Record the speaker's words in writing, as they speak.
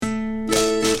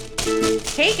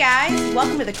Hey guys,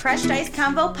 welcome to the Crushed Ice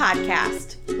Convo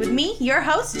podcast. With me, your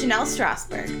host, Janelle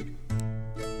Strasberg.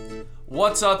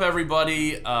 What's up,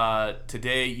 everybody?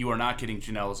 Today, you are not getting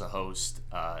Janelle as a host.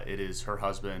 It is her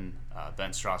husband, Ben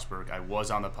Strasberg. I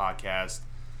was on the podcast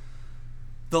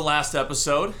the last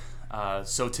episode.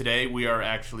 So today, we are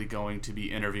actually going to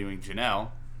be interviewing Janelle.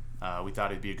 We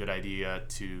thought it'd be a good idea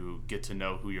to get to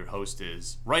know who your host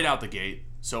is right out the gate.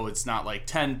 So it's not like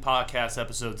 10 podcast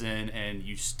episodes in and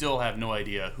you still have no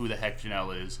idea who the heck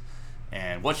Janelle is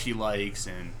and what she likes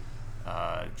and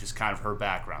just kind of her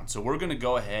background. So we're going to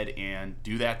go ahead and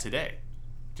do that today.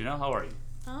 Janelle, how are you?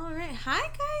 All right. Hi,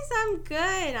 guys. I'm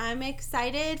good. I'm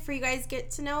excited for you guys to get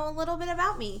to know a little bit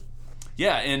about me.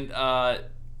 Yeah, and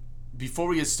before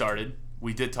we get started,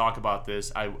 we did talk about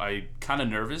this. I'm kind of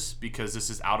nervous because this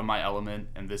is out of my element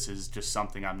and this is just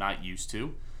something I'm not used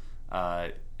to.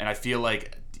 And I feel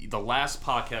like the last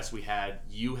podcast we had,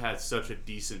 you had such a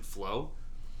decent flow,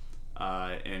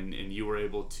 and you were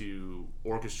able to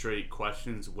orchestrate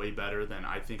questions way better than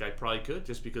I think I probably could,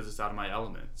 just because it's out of my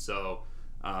element. So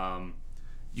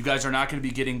you guys are not going to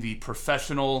be getting the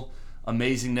professional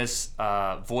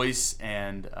amazingness, voice,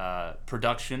 and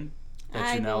production that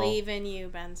I Janelle, believe in you,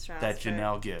 Ben Strasberg. that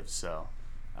Janelle gives. So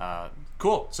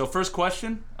cool. So first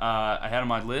question I had on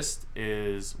my list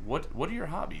is what are your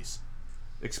hobbies?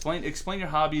 Explain your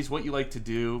hobbies, what you like to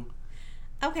do.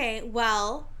 Okay,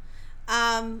 well,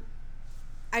 I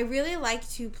really like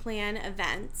to plan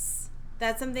events.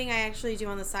 That's something I actually do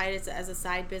on the side as a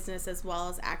side business, as well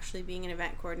as actually being an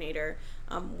event coordinator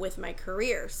with my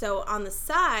career. So on the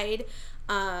side,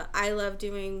 I love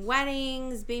doing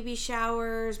weddings, baby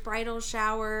showers, bridal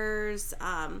showers,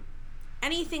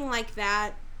 anything like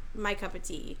that, my cup of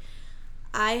tea.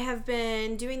 I have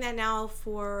been doing that now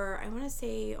for, I want to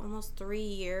say, almost 3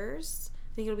 years.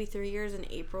 I think it'll be 3 years in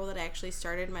April that I actually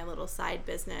started my little side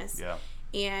business. Yeah.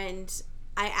 And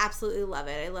I absolutely love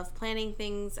it. I love planning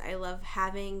things. I love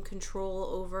having control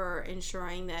over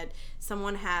ensuring that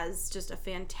someone has just a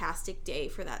fantastic day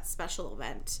for that special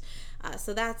event.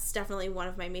 So that's definitely one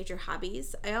of my major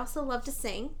hobbies. I also love to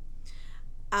sing,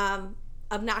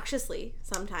 obnoxiously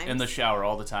sometimes. In the shower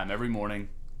all the time, every morning.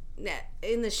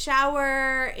 In the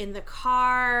shower, in the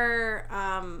car,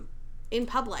 in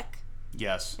public.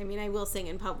 Yes. I mean, I will sing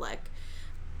in public.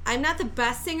 I'm not the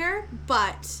best singer,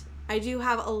 but I do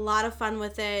have a lot of fun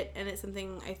with it, and it's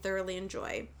something I thoroughly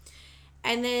enjoy.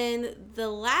 And then the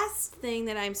last thing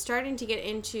that I'm starting to get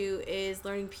into is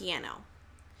learning piano.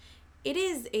 It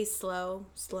is a slow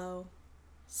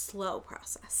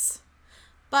process,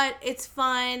 but it's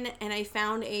fun, and I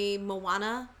found a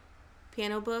Moana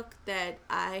piano book that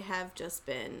I have just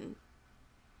been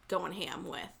going ham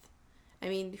with. I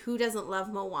mean, who doesn't love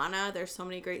Moana? There's so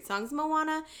many great songs in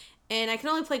Moana, and I can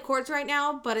only play chords right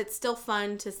now, but it's still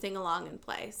fun to sing along and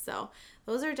play. So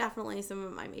those are definitely some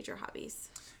of my major hobbies.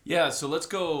 Yeah, so let's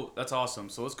go. That's awesome.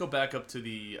 So let's go back up to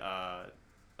the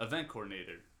event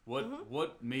coordinator.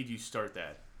 What made you start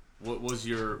that? What was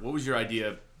your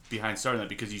idea behind starting that?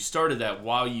 Because you started that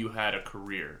while you had a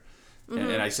career. Mm-hmm.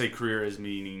 And I say career as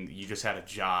meaning you just had a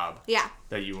job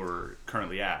that you were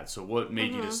currently at. So what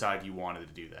made you decide you wanted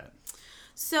to do that?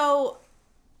 So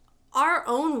our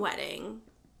own wedding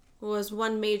was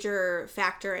one major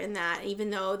factor in that, even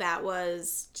though that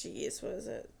was, what is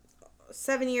it,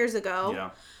 7 years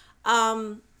ago.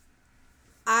 Yeah.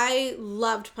 I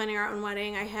loved planning our own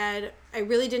wedding. I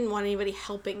really didn't want anybody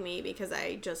helping me because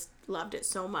I just loved it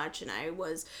so much, and I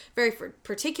was very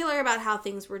particular about how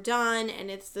things were done, and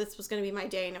this was going to be my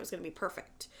day, and it was going to be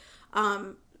perfect.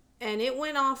 And it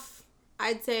went off,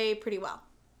 I'd say, pretty well.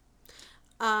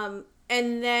 And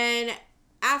then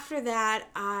after that,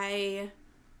 I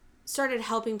started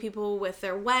helping people with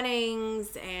their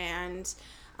weddings and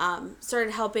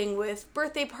started helping with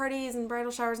birthday parties and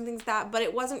bridal showers and things like that, but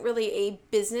it wasn't really a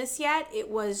business yet. It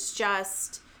was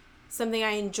just something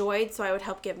I enjoyed, so I would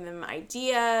help give them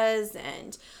ideas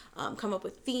and come up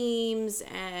with themes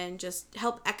and just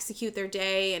help execute their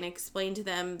day and explain to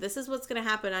them, this is what's going to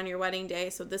happen on your wedding day,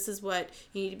 so this is what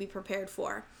you need to be prepared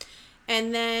for.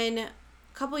 And then a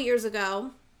couple years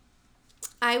ago,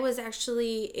 I was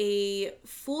actually a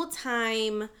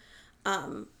full-time,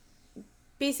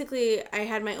 basically I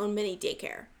had my own mini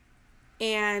daycare.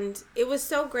 And it was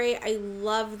so great. I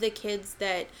love the kids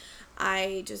that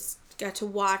I just got to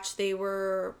watch. They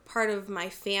were part of my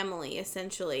family,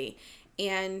 essentially,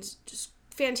 and just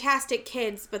fantastic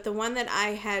kids. But the one that I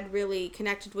had really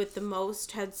connected with the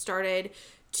most had started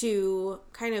to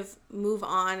kind of move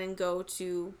on and go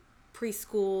to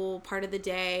preschool part of the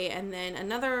day. And then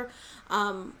another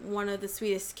one of the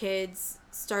sweetest kids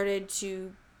started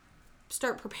to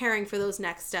start preparing for those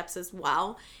next steps as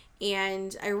well.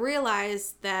 And I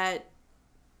realized that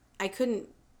I couldn't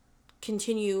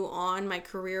continue on my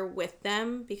career with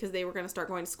them because they were going to start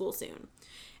going to school soon.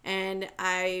 And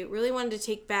I really wanted to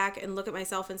take back and look at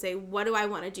myself and say, what do I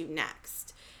want to do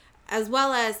next? As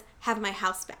well as have my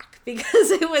house back,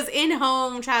 because it was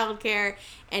in-home childcare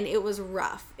and it was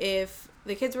rough. If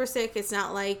the kids were sick, it's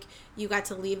not like you got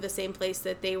to leave the same place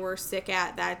that they were sick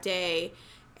at that day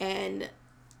and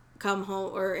come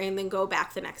home and then go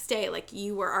back the next day. Like,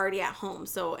 you were already at home.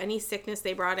 So any sickness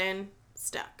they brought in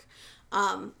stuck.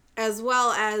 As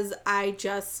well as I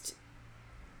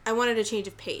wanted a change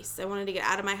of pace. I wanted to get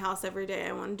out of my house every day.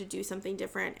 I wanted to do something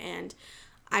different. And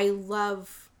I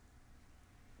love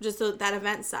just that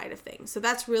event side of things. So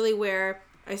that's really where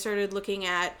I started looking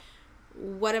at,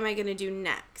 what am I going to do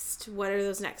next? What are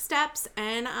those next steps?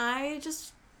 And I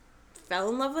just fell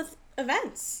in love with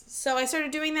events. So I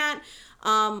started doing that.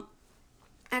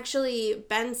 Actually,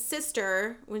 Ben's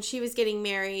sister, when she was getting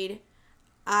married,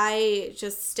 I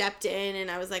just stepped in and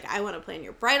I was like, I want to plan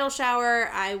your bridal shower.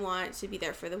 I want to be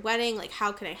there for the wedding. Like,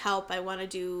 how can I help? I want to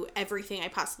do everything I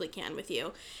possibly can with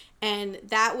you. And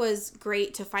that was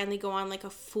great to finally go on like a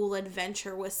full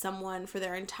adventure with someone for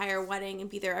their entire wedding and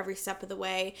be there every step of the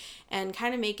way and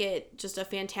kind of make it just a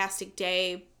fantastic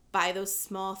day by those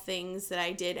small things that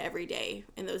I did every day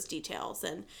in those details.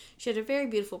 And she had a very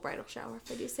beautiful bridal shower,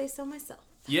 if I do say so myself.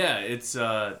 Yeah,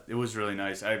 it was really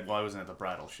nice. I wasn't at the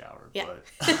bridal shower, yeah.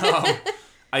 But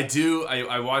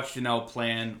I watch Janelle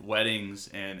plan weddings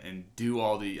and do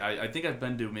all the, I think I've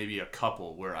been to maybe a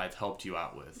couple where I've helped you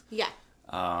out with. Yeah.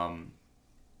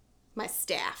 My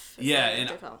staff. Yeah,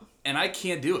 and I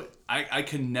can't do it. I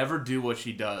can never do what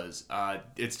she does.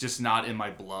 It's just not in my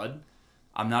blood.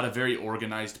 I'm not a very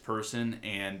organized person,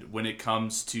 and when it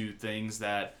comes to things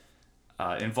that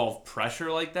involve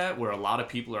pressure like that, where a lot of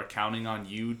people are counting on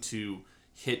you to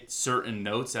hit certain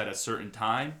notes at a certain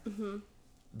time, mm-hmm.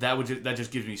 that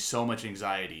just gives me so much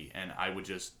anxiety, and I would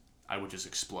just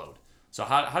explode. So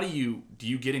how do you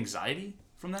get anxiety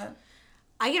from that?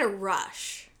 I get a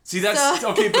rush. See, that's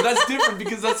okay, but that's different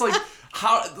because that's like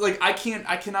I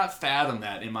cannot fathom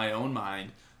that in my own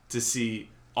mind, to see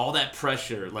all that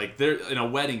pressure, like there in a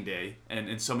wedding day,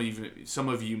 and some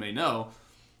of you may know,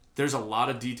 there's a lot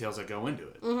of details that go into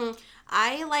it. Mm-hmm.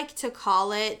 I like to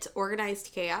call it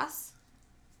organized chaos,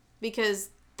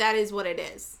 because that is what it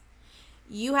is.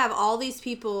 You have all these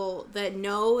people that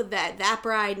know that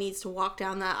bride needs to walk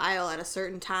down that aisle at a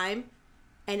certain time,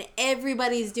 and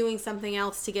everybody's doing something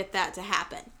else to get that to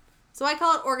happen. So I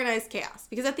call it organized chaos,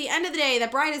 because at the end of the day,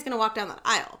 that bride is going to walk down that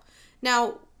aisle.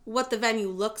 Now, what the venue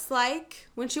looks like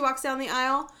when she walks down the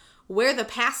aisle, where the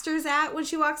pastor's at when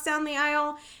she walks down the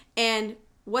aisle, and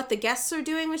what the guests are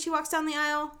doing when she walks down the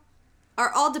aisle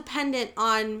are all dependent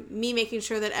on me making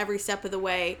sure that every step of the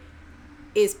way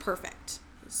is perfect.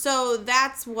 So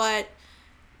that's what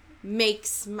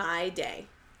makes my day.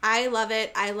 I love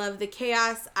it. I love the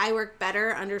chaos. I work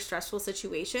better under stressful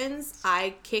situations.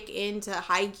 I kick into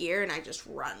high gear and I just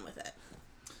run with it.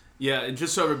 Yeah, and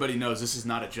just so everybody knows, this is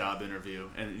not a job interview,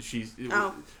 and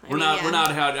we're not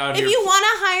out here. If you want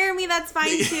to hire me, that's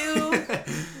fine too.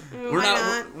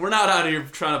 We're not out here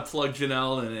trying to plug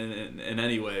Janelle in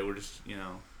any way. We're just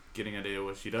getting an idea of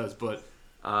what she does. But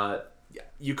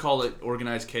you call it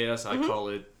organized chaos. I call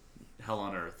it hell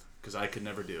on earth, because I could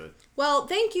never do it. Well,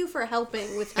 thank you for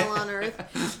helping with Hell on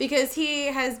Earth, because he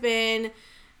has been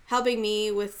helping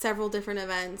me with several different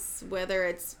events, whether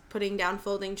it's putting down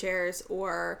folding chairs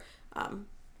or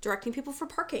directing people for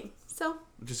parking. So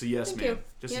just a yes man.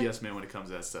 A yes man when it comes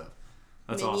to that stuff.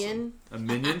 That's awesome. A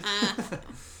minion.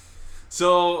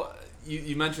 So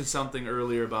you mentioned something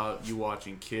earlier about you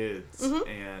watching kids,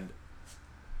 and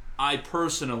I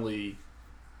personally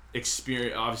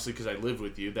experience, obviously because I lived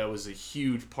with you, that was a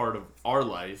huge part of our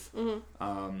life.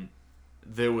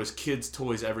 There was kids'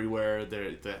 toys everywhere.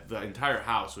 The entire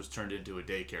house was turned into a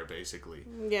daycare, basically.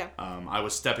 Yeah. I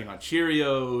was stepping on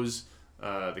Cheerios.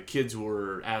 The kids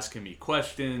were asking me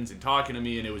questions and talking to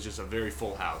me, and it was just a very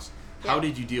full house. Yeah. How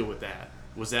did you deal with that?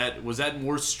 Was that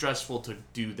more stressful to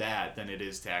do that than it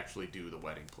is to actually do the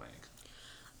wedding planning?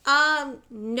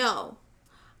 No.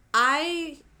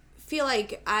 I feel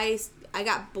like I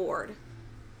got bored.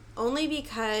 Only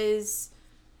because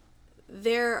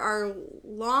there are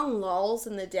long lulls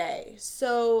in the day.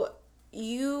 So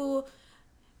you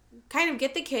kind of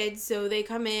get the kids, so they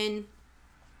come in.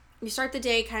 You start the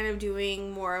day kind of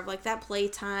doing more of like that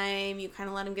playtime. You kind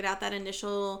of let them get out that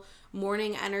initial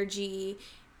morning energy.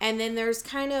 And then there's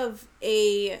kind of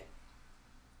a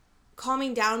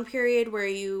calming down period where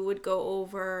you would go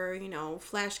over,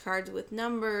 flashcards with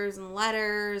numbers and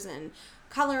letters and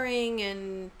coloring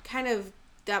and kind of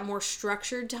that more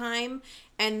structured time.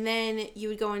 And then you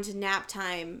would go into nap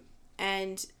time,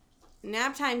 and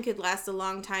nap time could last a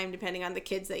long time depending on the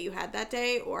kids that you had that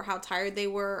day or how tired they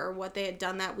were or what they had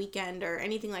done that weekend or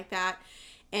anything like that.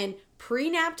 And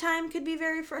pre-nap time could be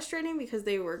very frustrating because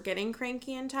they were getting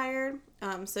cranky and tired.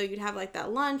 So you'd have like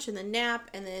that lunch and then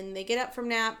nap, and then they get up from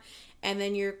nap, and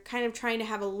then you're kind of trying to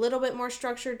have a little bit more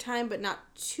structured time but not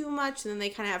too much, and then they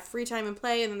kind of have free time and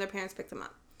play, and then their parents pick them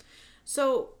up.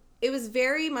 So it was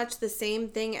very much the same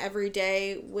thing every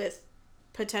day with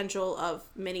potential of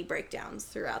mini breakdowns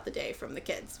throughout the day from the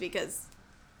kids, because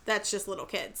that's just little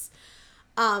kids.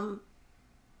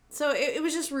 So it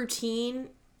was just routine,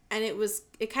 and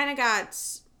it kind of got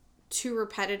too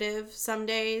repetitive some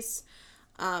days,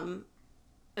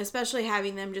 especially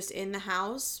having them just in the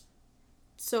house.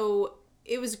 So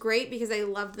it was great because I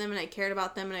loved them and I cared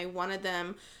about them and I wanted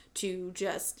them to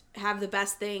just have the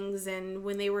best things, and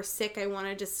when they were sick I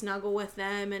wanted to snuggle with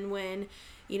them, and when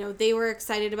they were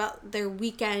excited about their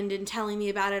weekend and telling me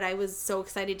about it, I was so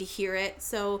excited to hear it.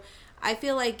 So I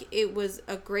feel like it was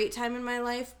a great time in my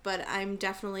life, but I'm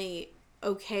definitely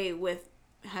okay with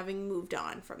having moved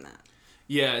on from that.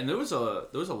 Yeah, and there was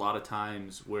a lot of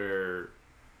times where,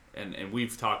 and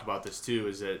we've talked about this too,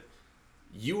 is that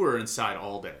you were inside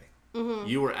all day. Mm-hmm.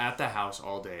 You were at the house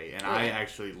all day, and right. I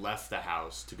actually left the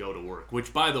house to go to work,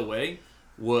 which, by the way,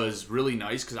 was really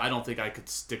nice because I don't think I could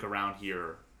stick around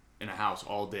here in a house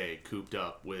all day cooped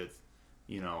up with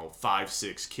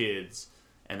 5-6 kids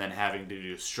and then having to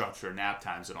do structure nap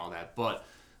times and all that. But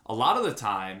a lot of the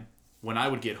time when I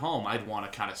would get home, I'd want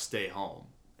to kind of stay home,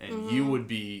 and mm-hmm. you would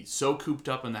be so cooped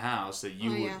up in the house that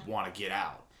you would want to get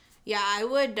out. Yeah, I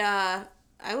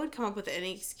would come up with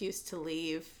any excuse to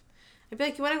leave. I'd be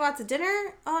like, you want to go out to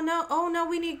dinner? Oh no,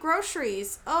 we need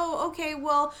groceries. Oh, okay,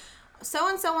 well,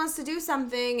 so-and-so wants to do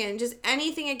something, and just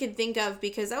anything I could think of,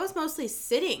 because I was mostly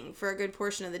sitting for a good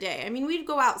portion of the day. I mean, we'd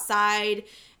go outside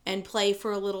and play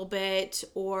for a little bit,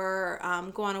 or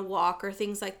go on a walk or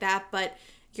things like that, but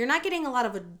you're not getting a lot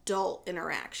of adult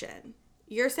interaction.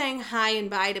 You're saying hi and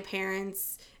bye to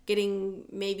parents, getting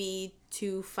maybe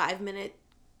 2 5-minute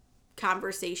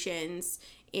conversations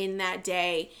in that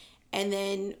day, and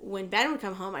then when Ben would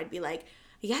come home, I'd be like,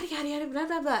 yada, yada, yada, blah,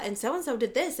 blah, blah, and so-and-so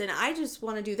did this, and I just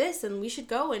want to do this, and we should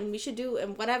go, and we should do,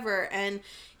 and whatever, and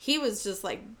he was just,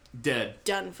 like... Dead.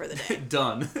 Done for the day.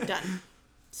 Done.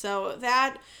 So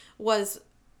that was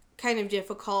kind of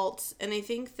difficult, and I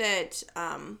think that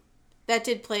that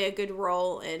did play a good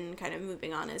role in kind of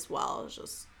moving on as well. It was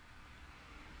just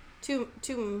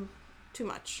too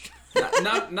much.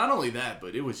 not only that,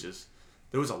 but it was just,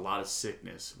 there was a lot of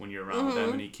sickness when you're around mm-hmm. that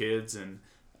many kids, and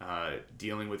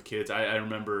dealing with kids. I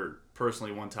remember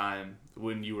personally one time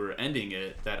when you were ending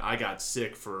it that I got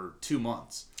sick for 2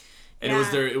 months, and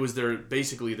it was their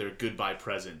basically their goodbye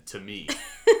present to me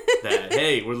that,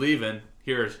 hey, we're leaving.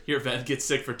 Here, Ben, get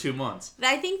sick for 2 months.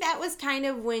 I think that was kind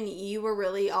of when you were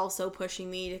really also pushing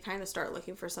me to kind of start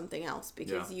looking for something else,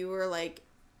 because you were like,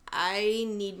 I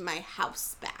need my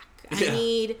house back. I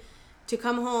need to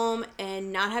come home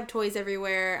and not have toys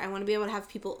everywhere. I want to be able to have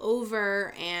people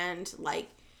over and like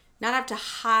not have to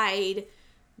hide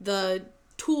the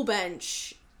tool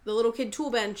bench, the little kid tool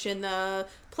bench, and the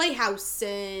playhouse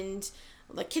and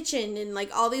the kitchen, and like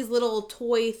all these little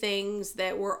toy things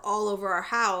that were all over our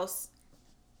house.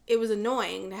 It was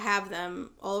annoying to have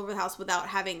them all over the house without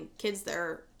having kids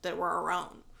there that were our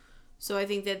own. So I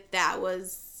think that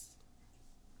was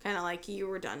kind of like you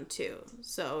were done too.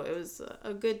 So it was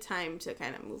a good time to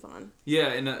kind of move on. Yeah,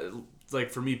 and like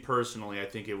for me personally, I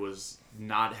think it was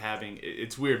not having...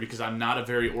 It's weird because I'm not a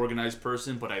very organized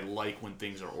person, but I like when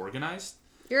things are organized.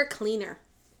 You're a cleaner.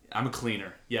 I'm a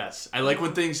cleaner, yes. I like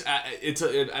when things...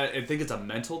 I think it's a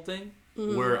mental thing.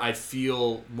 Mm-hmm. Where I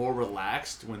feel more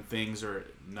relaxed when things are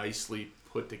nicely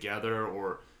put together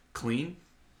or clean.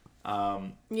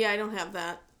 Yeah, I don't have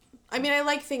that. I mean, I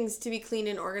like things to be clean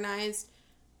and organized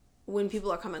when people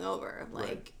are coming over. Like,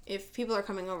 right. If people are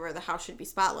coming over, the house should be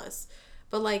spotless.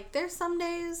 But, like, there's some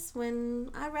days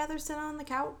when I'd rather sit on the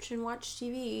couch and watch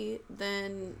TV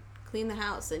than clean the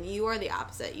house. And you are the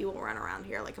opposite. You will run around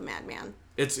here like a madman.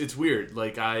 It's weird.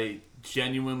 Like, I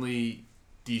genuinely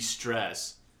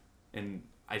de-stress. And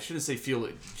I shouldn't say feel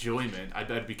enjoyment.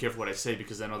 I'd be careful what I say,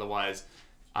 because then otherwise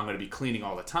I'm going to be cleaning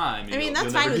all the time. I mean,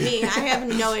 that's fine with me. I have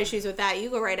no issues with that. You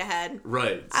go right ahead.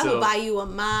 Right. I will buy you a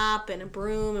mop and a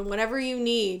broom and whatever you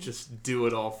need. Just do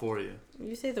it all for you.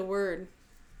 You say the word.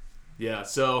 Yeah.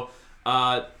 So,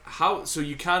 so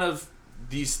you kind of,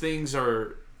 these things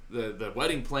are the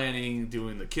wedding planning,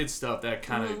 doing the kids stuff, that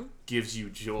kind of gives you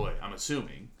joy, I'm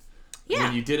assuming. Yeah.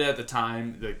 When you did it at the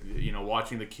time,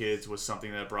 watching the kids was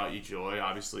something that brought you joy.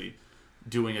 Obviously,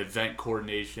 doing event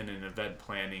coordination and event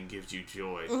planning gives you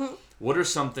joy. What are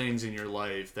some things in your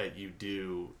life that you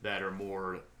do that are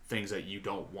more things that you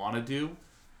don't want to do,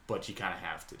 but you kind of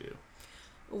have to do?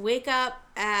 Wake up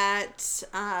at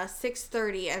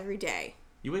 6:30 every day.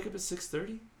 You wake up at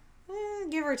 6:30?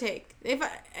 Give or take. If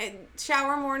I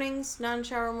shower mornings,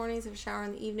 non-shower mornings, if I shower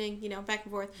in the evening, back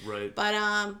and forth. Right. But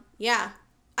yeah,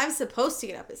 I'm supposed to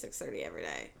get up at 6:30 every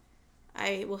day.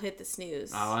 I will hit the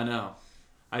snooze. Oh, I know.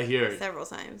 I hear it several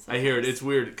times. I hear it. It's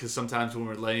weird because sometimes when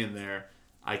we're laying there,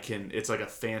 it's like a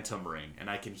phantom ring, and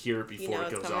I can hear it before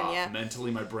it goes coming, off. Yeah.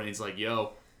 Mentally, my brain's like,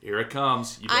 "Yo, here it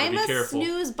comes. You better be careful." I'm a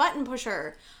snooze button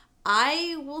pusher.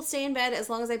 I will stay in bed as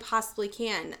long as I possibly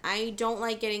can. I don't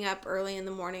like getting up early in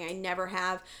the morning. I never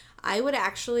have. I would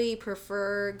actually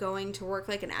prefer going to work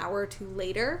like an hour or two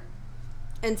later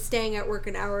and staying at work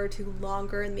an hour or two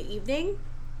longer in the evening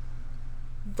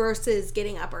versus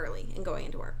getting up early and going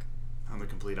into work. I'm the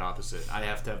complete opposite. I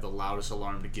have to have the loudest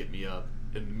alarm to get me up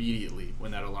immediately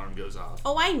when that alarm goes off.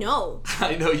 Oh, I know.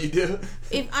 I know you do.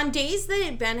 If on days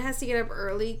that Ben has to get up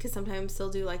early, because sometimes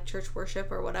he'll do like church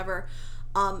worship or whatever,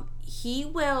 he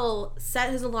will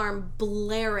set his alarm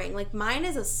blaring. Like mine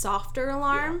is a softer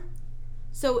alarm,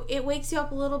 so it wakes you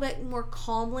up a little bit more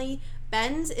calmly.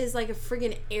 Ben's is like a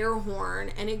friggin' air horn,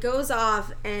 and it goes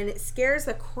off and it scares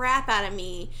the crap out of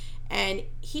me. And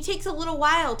he takes a little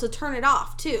while to turn it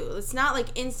off too. It's not like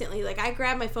instantly. Like I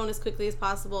grab my phone as quickly as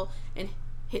possible and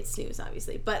hit snooze,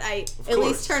 obviously, but I at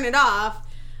least turn it off.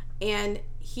 And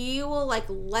he will like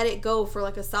let it go for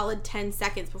like a solid 10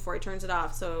 seconds before he turns it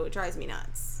off, so it drives me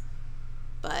nuts.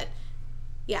 But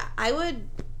yeah, I would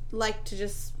like to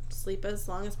just sleep as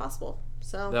long as possible.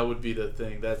 So that would be the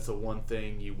thing. That's the one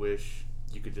thing you wish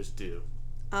you could just do.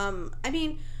 I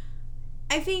mean,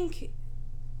 I think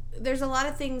there's a lot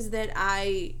of things that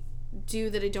I do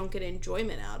that I don't get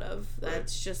enjoyment out of.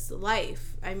 That's just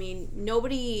life. I mean,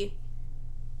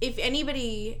 if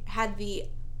anybody had the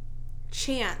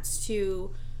chance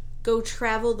to go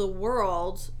travel the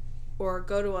world or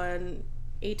go to an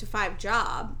 8-to-5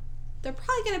 job, they're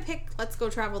probably going to pick let's go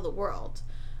travel the world.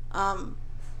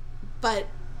 But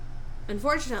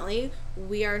unfortunately,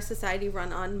 we are a society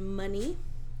run on money,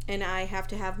 and I have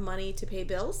to have money to pay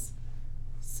bills.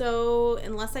 So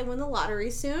unless I win the lottery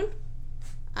soon,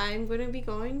 I'm going to be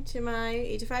going to my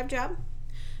 8-to-5 job.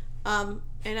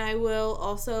 And I will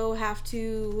also have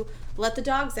to let the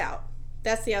dogs out.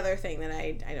 That's the other thing that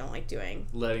I don't like doing.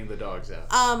 Letting the dogs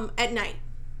out. At night.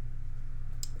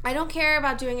 I don't care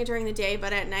about doing it during the day,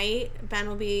 but at night, Ben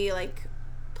will be like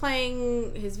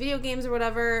playing his video games or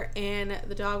whatever, and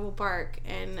the dog will bark,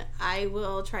 and I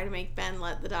will try to make Ben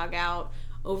let the dog out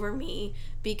over me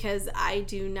because I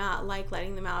do not like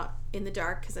letting them out in the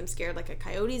dark because I'm scared like a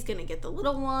coyote's gonna get the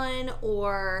little one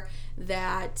or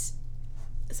that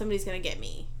somebody's gonna get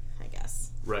me, I guess.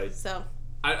 Right. So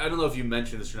I don't know if you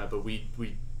mentioned this or not, but we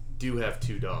do have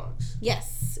 2 dogs.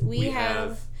 Yes, we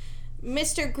have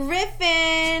Mr.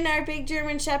 Griffin, our big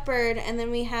German Shepherd, and then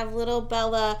we have little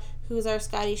Bella, who's our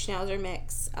Scotty Schnauzer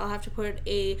mix. I'll have to put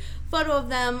a photo of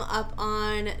them up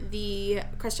on the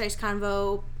Crust Ice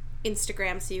Convo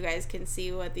Instagram so you guys can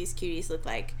see what these cuties look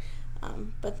like.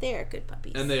 But they're good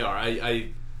puppies. And they are. I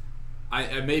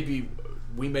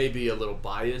we may be a little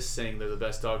biased saying they're the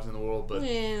best dogs in the world, but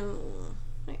I don't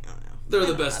know. They're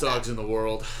the best dogs in the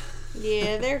world.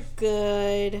 Yeah, they're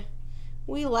good.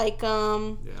 We like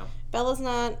them. Yeah. Bella's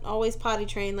not always potty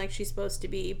trained like she's supposed to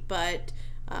be, but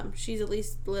she's at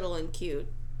least little and cute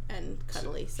and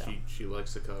cuddly. So she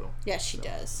likes to cuddle. Yes, she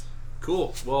does.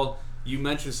 Cool. Well, you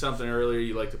mentioned something earlier.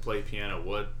 You like to play piano.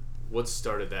 What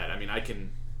started that? I mean, I can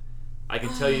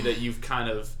tell you that you've kind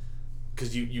of,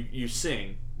 because you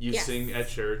sing. You sing at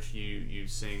church. You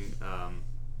sing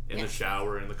in the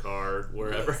shower, in the car,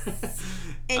 wherever. Yes.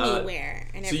 Anywhere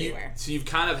and everywhere. So you've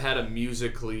kind of had a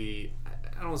musically,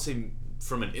 I don't want to say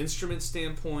from an instrument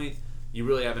standpoint, you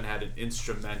really haven't had an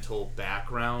instrumental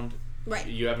background. Right.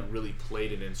 You haven't really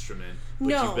played an instrument, but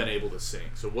No. you've been able to sing.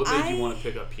 So what made you want to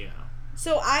pick up piano?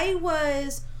 So I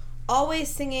was always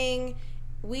singing.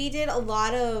 We did a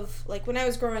lot of, like, when I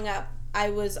was growing up, I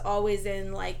was always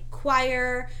in, like,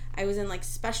 choir. I was in, like,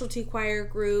 specialty choir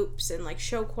groups and, like,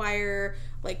 show choir,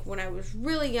 like, when I was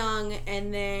really young.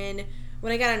 And then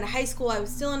when I got into high school, I was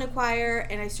still in a choir,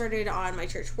 and I started on my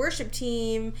church worship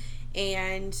team.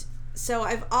 And so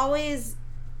I've always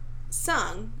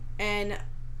sung. And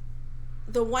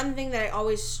the one thing that I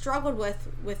always struggled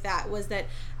with that was that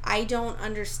I don't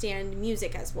understand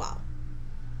music as well.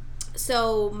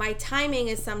 So my timing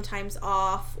is sometimes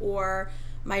off, or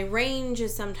my range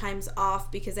is sometimes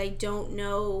off because I don't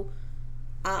know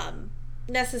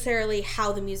necessarily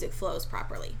how the music flows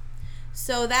properly.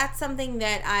 So that's something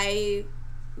that I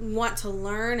want to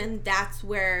learn, and that's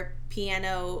where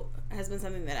piano has been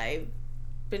something that I've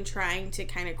been trying to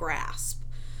kind of grasp.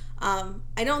 I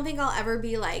don't think I'll ever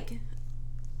be like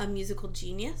a musical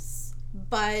genius,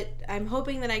 but I'm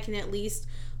hoping that I can at least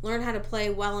learn how to play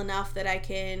well enough that I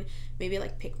can maybe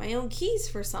like pick my own keys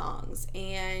for songs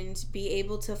and be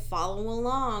able to follow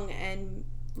along and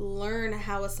learn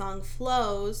how a song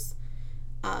flows,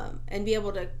 and be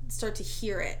able to start to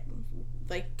hear it,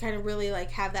 like kind of really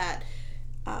like have that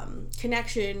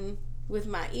connection with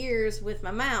my ears, with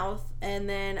my mouth, and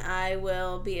then I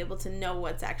will be able to know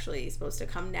what's actually supposed to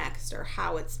come next or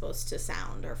how it's supposed to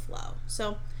sound or flow.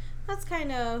 So that's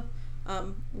kind of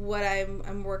what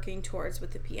I'm working towards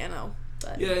with the piano.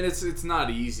 But yeah, and it's not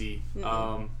easy.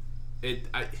 Mm-mm.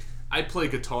 I play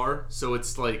guitar, so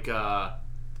it's like, and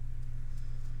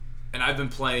I've been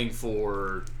playing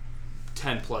for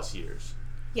 10 plus years.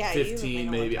 Yeah,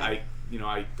 15 maybe. I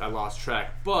lost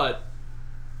track, but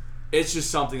it's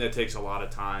just something that takes a lot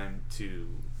of time to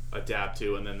adapt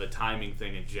to, and then the timing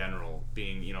thing in general,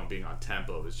 being on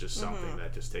tempo, is just something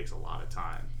that just takes a lot of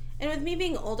time. And with me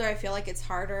being older, I feel like it's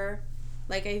harder.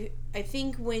 Like I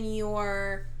think when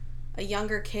you're a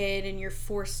younger kid and you're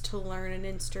forced to learn an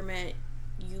instrument,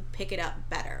 you pick it up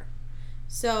better.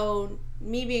 So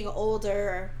me being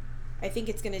older, I think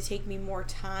it's going to take me more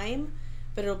time,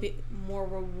 but it'll be more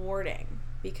rewarding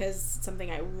because it's something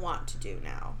I want to do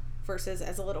now. Versus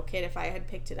as a little kid, if I had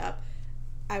picked it up,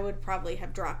 I would probably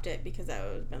have dropped it because I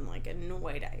would have been like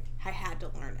annoyed I had to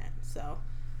learn it. So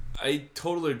I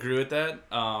totally agree with that.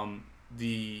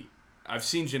 I've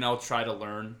seen Janelle try to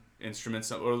learn instruments.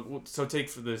 So take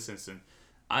for this instance,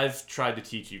 I've tried to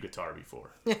teach you guitar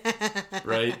before,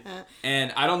 right?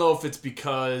 And I don't know if it's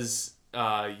because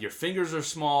your fingers are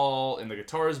small and the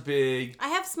guitar is big. I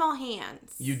have small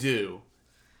hands. You do.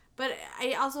 But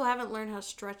I also haven't learned how to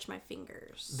stretch my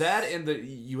fingers. That and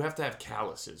you have to have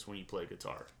calluses when you play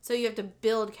guitar. So you have to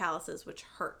build calluses, which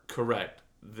hurt. Correct.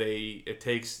 It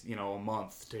takes a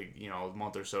month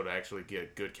or so to actually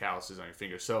get good calluses on your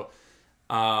fingers. So,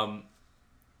 going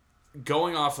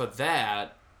off of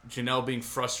that, Janelle being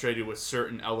frustrated with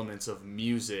certain elements of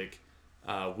music,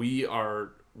 we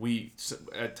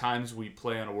at times we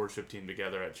play on a worship team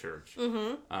together at church.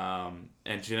 Mm-hmm.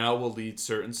 And Janelle will lead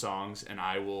certain songs, and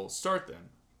I will start them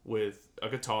with a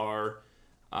guitar,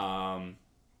 and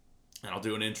I'll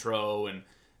do an intro. And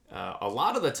a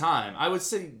lot of the time, I would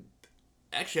say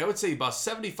about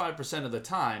 75% of the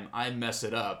time, I mess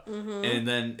it up, and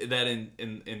then that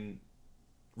in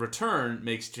return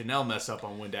makes Janelle mess up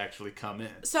on when to actually come in.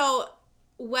 So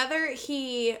whether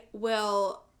he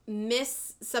will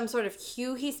miss some sort of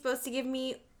cue he's supposed to give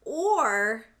me,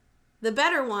 or the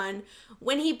better one,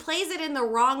 when he plays it in the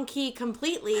wrong key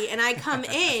completely and I come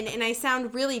in and I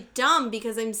sound really dumb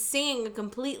because I'm singing a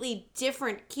completely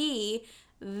different key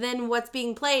than what's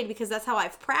being played because that's how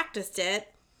I've practiced it,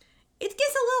 it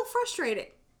gets a little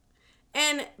frustrating.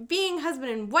 And being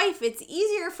husband and wife, it's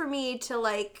easier for me to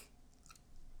like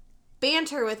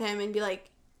banter with him and be like,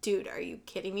 dude, are you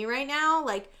kidding me right now?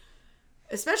 Like,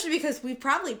 especially because we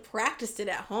probably practiced it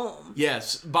at home.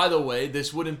 Yes. By the way,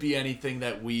 this wouldn't be anything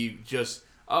that we just,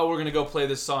 we're going to go play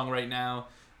this song right now,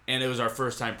 and it was our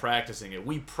first time practicing it.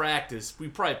 We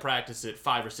probably practiced it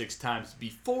 5 or 6 times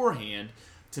beforehand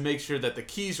to make sure that the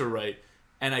keys are right.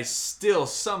 And I still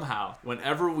somehow,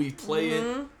 whenever we play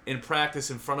it in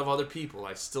practice in front of other people,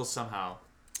 I still somehow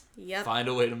find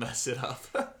a way to mess it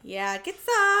up. Yeah, it gets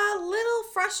a little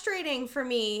frustrating for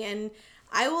me. And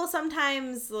I will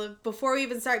sometimes, before we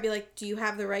even start, be like, do you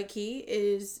have the right key?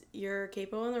 Is your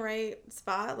capo in the right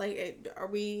spot? Like, are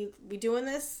we doing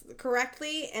this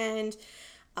correctly? And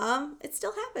it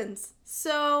still happens.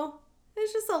 So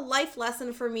it's just a life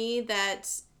lesson for me that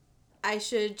I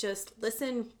should just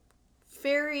listen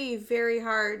very, very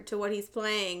hard to what he's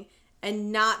playing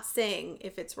and not sing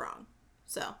if it's wrong.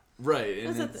 So right,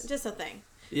 and that's just a thing.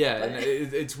 Yeah, and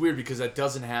it's weird because that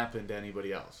doesn't happen to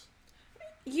anybody else.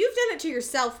 You've done it to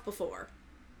yourself before.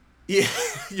 Yeah,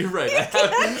 you're right.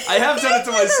 I have done it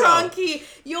to myself. The wrong key.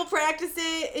 You'll practice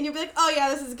it and you'll be like, oh yeah,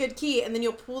 this is a good key, and then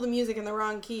you'll pull the music in the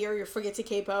wrong key or you'll forget to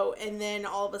capo, and then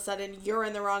all of a sudden you're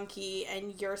in the wrong key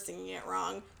and you're singing it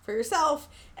wrong for yourself,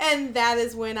 and that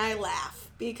is when I laugh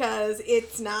because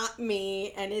it's not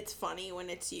me and it's funny when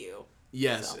it's you.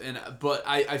 Yes, so. But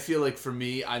I feel like for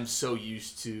me, I'm so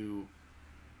used to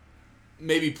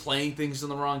maybe playing things in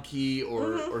the wrong key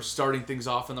or starting things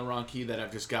off in the wrong key that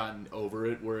I've just gotten over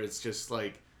it, where it's just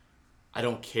like, I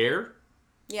don't care.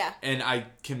 Yeah. And I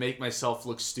can make myself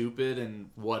look stupid and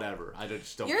whatever. I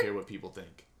just don't care what people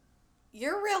think.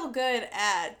 You're real good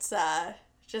at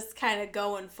just kind of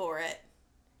going for it.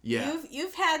 Yeah.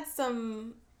 You've had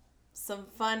some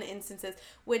fun instances,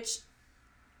 which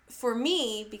for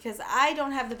me, because I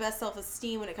don't have the best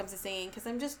self-esteem when it comes to singing,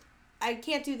 because I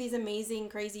can't do these amazing,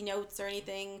 crazy notes or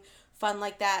anything fun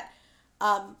like that.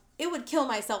 It would kill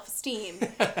my self-esteem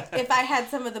if I had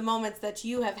some of the moments that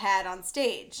you have had on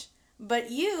stage. But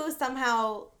you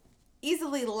somehow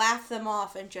easily laugh them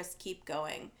off and just keep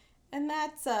going. And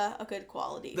that's a good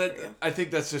quality for you. I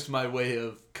think that's just my way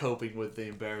of coping with the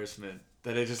embarrassment.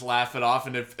 That I just laugh it off,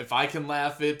 and if I can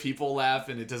laugh it, people laugh,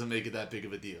 and it doesn't make it that big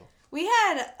of a deal. We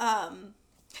had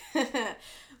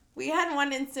we had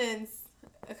one instance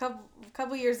a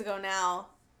couple years ago now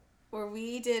where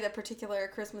we did a particular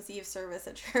Christmas Eve service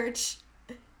at church,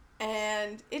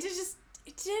 and it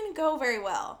didn't go very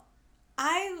well.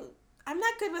 I'm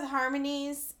not good with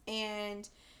harmonies, and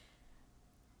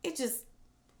it just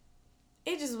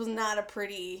was not a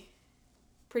pretty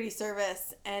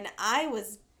service, and I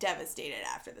was devastated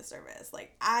after the service.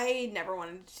 Like, I never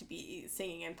wanted to be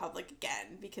singing in public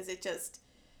again because it just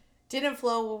didn't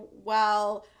flow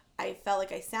well. I felt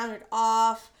like I sounded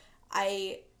off.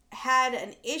 I had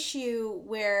an issue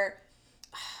where,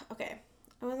 okay,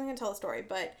 I wasn't going to tell the story,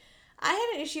 but I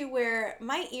had an issue where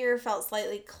my ear felt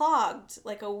slightly clogged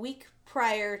like a week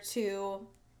prior to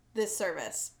this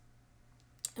service.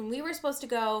 And we were supposed to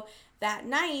go that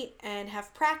night and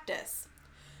have practice.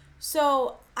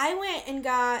 So I went and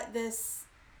got these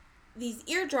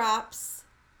eardrops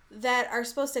that are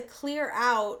supposed to clear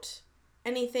out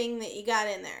anything that you got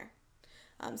in there.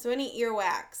 So any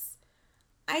earwax.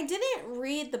 I didn't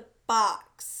read the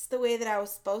box the way that I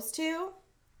was supposed to.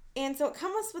 And so it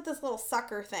comes with this little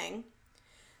sucker thing.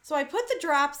 So I put the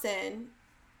drops in,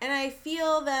 and I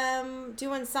feel them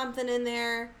doing something in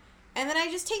there. And then I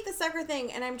just take the sucker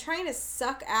thing, and I'm trying to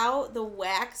suck out the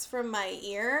wax from my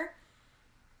ear,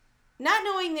 not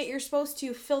knowing that you're supposed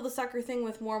to fill the sucker thing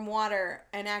with warm water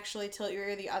and actually tilt your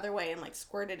ear the other way and like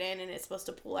squirt it in, and it's supposed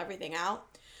to pull everything out.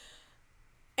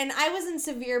 And I was in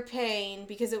severe pain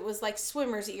because it was like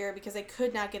swimmer's ear because I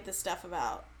could not get this stuff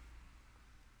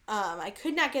I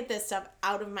could not get this stuff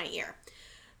out of my ear.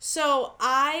 So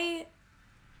I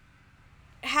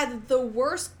had the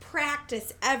worst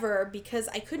practice ever because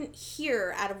I couldn't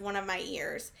hear out of one of my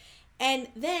ears. And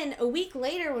then a week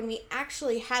later, when we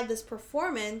actually had this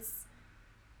performance,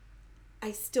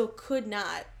 I still couldn't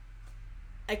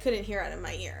hear out of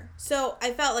my ear. So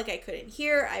I felt like I couldn't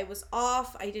hear. I was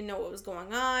off. I didn't know what was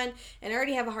going on. And I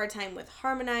already have a hard time with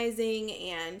harmonizing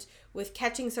and with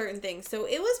catching certain things. So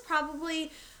it was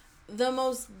probably the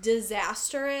most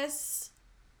disastrous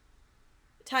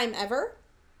time ever.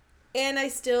 And I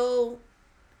still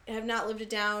have not lived it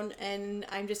down. And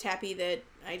I'm just happy that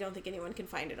I don't think anyone can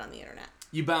find it on the internet.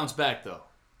 You bounced back, though.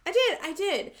 I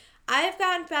did. I've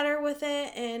gotten better with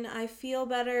it, and I feel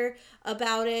better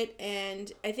about it,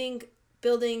 and I think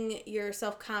building your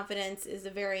self-confidence is a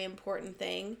very important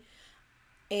thing,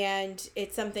 and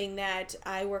it's something that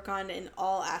I work on in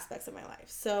all aspects of my life.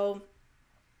 So,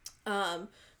 for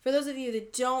those of you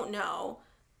that don't know,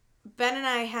 Ben and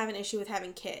I have an issue with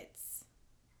having kids,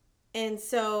 and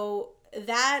so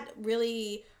that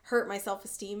really hurt my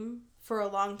self-esteem for a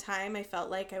long time. I felt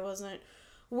like I wasn't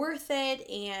worth it,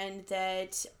 and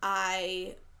that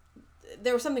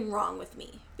there was something wrong with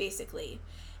me, basically.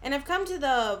 And I've come to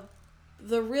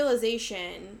the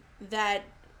realization that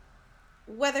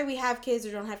whether we have kids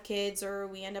or don't have kids, or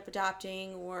we end up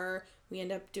adopting, or we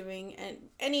end up doing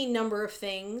any number of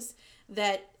things,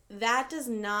 that does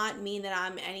not mean that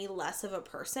I'm any less of a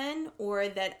person, or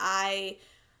that I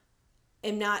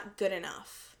am not good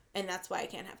enough, and that's why I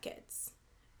can't have kids.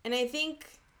 And I think,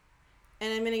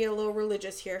 and I'm going to get a little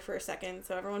religious here for a second,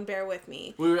 so everyone bear with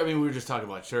me. We were just talking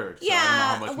about church, so yeah,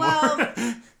 I don't know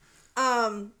how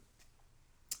much more.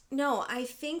 No, I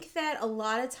think that a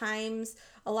lot of times,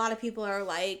 a lot of people are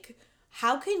like,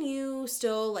 how can you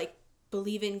still, like,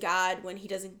 believe in God when he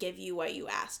doesn't give you what you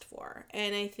asked for?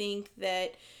 And I think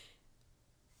that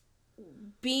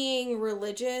being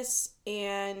religious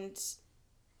and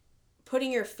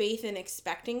putting your faith in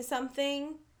expecting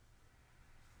something,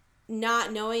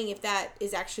 not knowing if that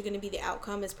is actually going to be the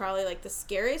outcome, is probably like the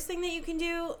scariest thing that you can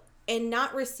do. And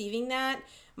not receiving that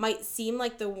might seem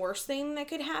like the worst thing that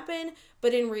could happen,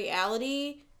 but in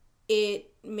reality,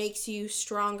 it makes you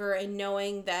stronger in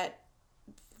knowing that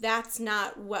that's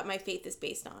not what my faith is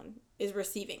based on, is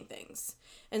receiving things.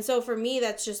 And so for me,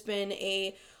 that's just been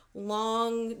a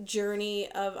long journey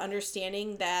of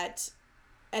understanding that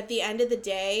at the end of the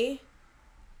day,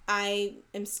 I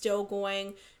am still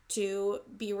going to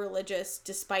be religious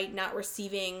despite not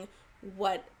receiving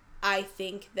what I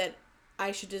think that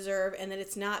I should deserve, and that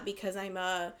it's not because I'm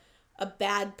a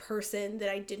bad person that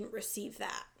I didn't receive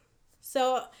that.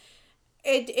 So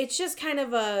it's just kind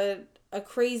of a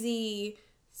crazy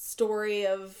story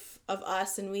of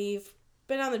us, and we've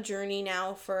been on the journey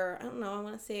now for, I don't know, I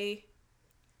want to say,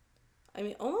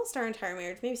 almost our entire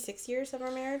marriage, maybe 6 years of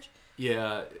our marriage.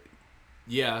 Yeah,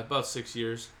 about 6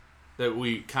 years. That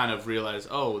we kind of realize,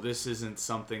 oh, this isn't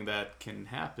something that can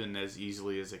happen as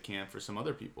easily as it can for some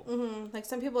other people. Mm-hmm. Like,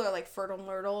 some people are, like, fertile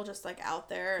myrtle, just, like, out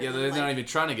there. Yeah, they're not even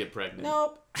trying to get pregnant.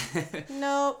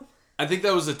 Nope. I think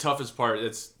that was the toughest part.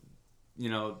 It's,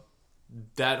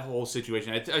 that whole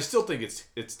situation. I still think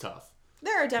it's tough.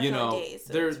 There are definitely days.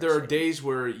 There are days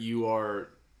where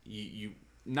you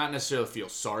not necessarily feel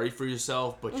sorry for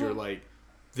yourself, but you're like,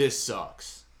 this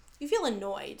sucks. You feel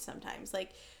annoyed sometimes.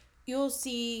 Like, you'll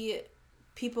see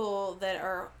people that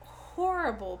are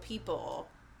horrible people,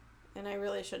 and I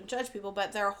really shouldn't judge people,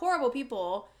 but they're horrible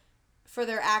people for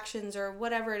their actions or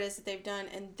whatever it is that they've done,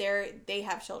 and they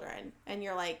have children, and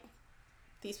you're like,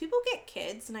 these people get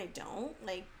kids and I don't.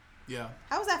 Like, yeah,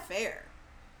 how is that fair?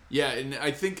 Yeah, and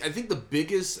I think the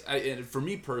biggest, and for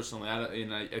me personally,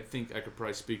 I think I could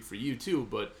probably speak for you too,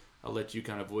 but I'll let you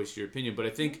kind of voice your opinion. But I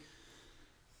think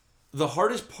the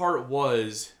hardest part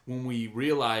was when we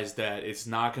realized that it's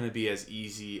not going to be as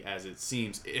easy as it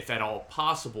seems, if at all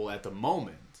possible, at the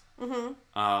moment.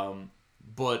 Mm-hmm.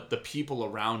 But the people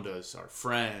around us, our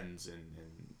friends and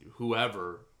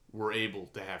whoever, were able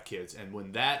to have kids. And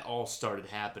when that all started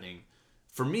happening,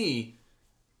 for me,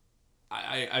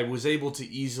 I was able to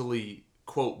easily,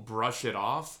 quote, brush it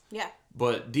off. Yeah.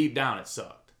 But deep down, it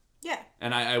sucked. Yeah.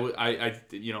 And I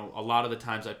a lot of the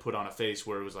times I put on a face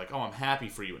where it was like, oh, I'm happy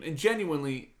for you. And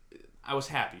genuinely, I was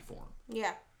happy for him.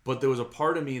 Yeah. But there was a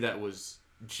part of me that was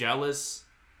jealous,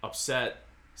 upset,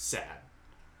 sad.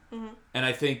 Mm-hmm. And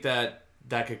I think that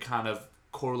could kind of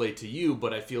correlate to you,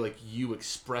 but I feel like you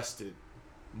expressed it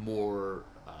more,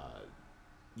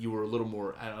 you were a little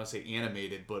more, I don't want to say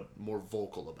animated, but more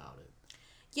vocal about it.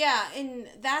 Yeah, and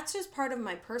that's just part of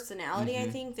my personality. Mm-hmm.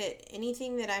 I think that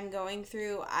anything that I'm going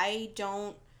through, I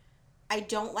don't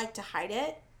like to hide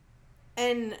it.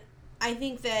 And I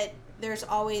think that there's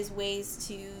always ways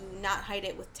to not hide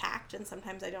it with tact, and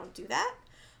sometimes I don't do that.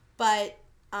 But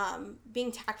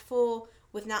being tactful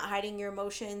with not hiding your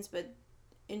emotions, but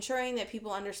ensuring that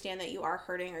people understand that you are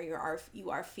hurting or you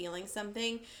are feeling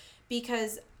something,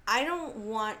 because I don't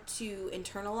want to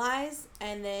internalize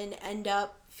and then end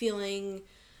up feeling,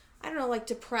 I don't know, like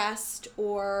depressed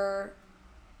or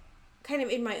kind of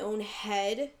in my own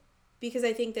head, because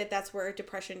I think that that's where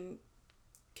depression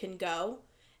can go.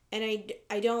 And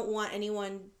I don't want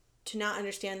anyone to not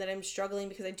understand that I'm struggling,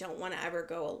 because I don't want to ever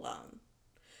go alone.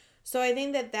 So I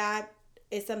think that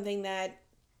is something that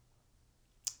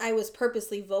I was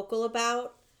purposely vocal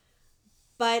about,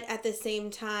 but at the same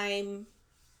time,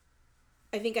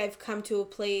 I think I've come to a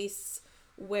place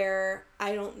where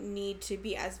I don't need to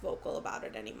be as vocal about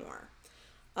it anymore.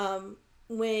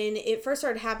 When it first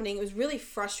started happening, it was really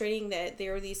frustrating that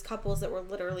there were these couples that were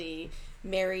literally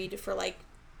married for like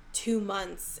 2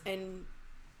 months and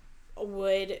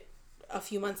would a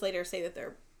few months later say that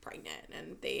they're pregnant,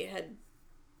 and they had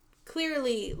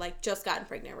clearly like just gotten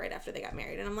pregnant right after they got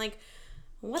married. And I'm like,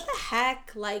 what the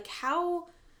heck? Like, how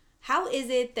is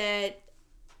it that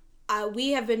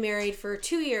we have been married for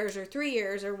 2 years or 3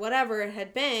 years or whatever it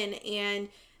had been, and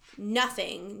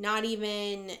nothing, not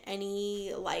even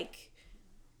any like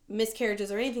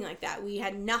miscarriages or anything like that. We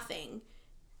had nothing.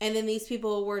 And then these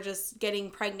people were just getting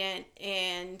pregnant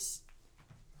and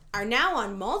are now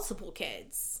on multiple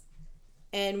kids,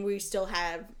 and we still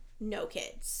have no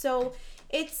kids. So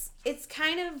it's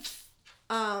kind of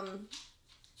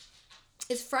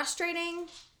it's frustrating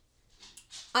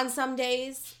on some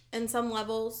days and some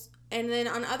levels. And then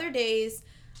on other days,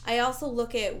 I also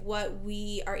look at what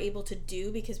we are able to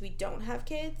do because we don't have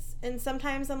kids. And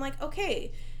sometimes I'm like,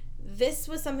 okay, this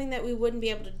was something that we wouldn't be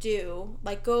able to do.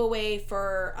 Like, go away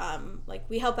for, like,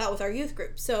 we help out with our youth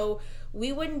group. So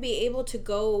we wouldn't be able to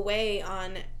go away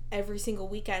on every single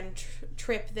weekend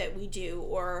trip that we do,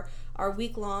 or our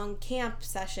week-long camp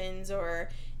sessions or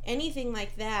anything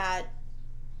like that,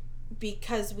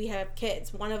 because we have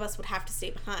kids. One of us would have to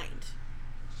stay behind,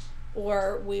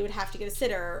 or we would have to get a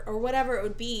sitter, or whatever it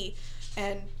would be.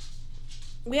 And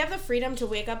we have the freedom to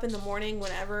wake up in the morning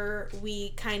whenever we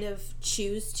kind of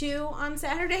choose to on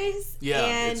Saturdays. Yeah,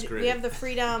 and it's great. We have the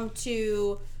freedom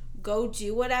to go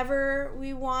do whatever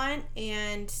we want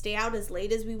and stay out as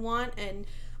late as we want. And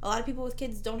a lot of people with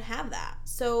kids don't have that.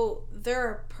 So there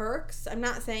are perks. I'm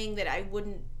not saying that I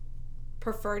wouldn't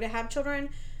prefer to have children,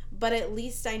 but at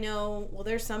least I know, well,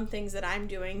 there's some things that I'm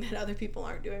doing that other people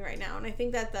aren't doing right now. And I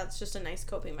think that that's just a nice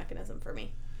coping mechanism for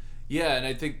me. Yeah, and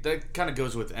I think that kind of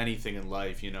goes with anything in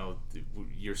life.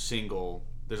 You're single.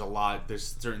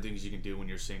 There's certain things you can do when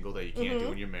you're single that you can't do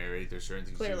when you're married. There's certain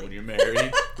things you do when you're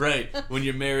married. Right. When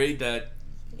you're married that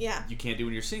you can't do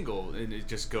when you're single. And it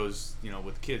just goes,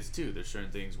 with kids too. There's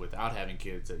certain things without having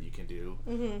kids that you can do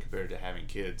compared to having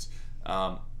kids.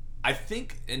 I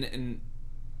think, and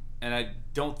I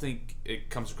don't think it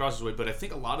comes across this way, but I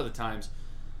think a lot of the times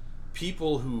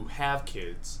people who have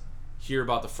kids hear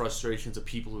about the frustrations of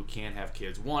people who can't have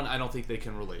kids. One, I don't think they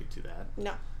can relate to that.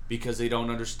 No. Because they don't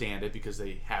understand it because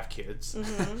they have kids.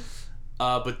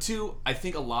 But two, I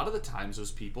think a lot of the times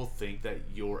those people think that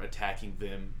you're attacking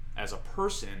them as a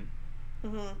person,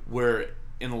 where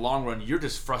in the long run you're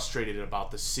just frustrated about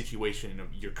the situation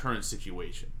of your current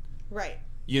situation. Right.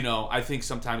 I think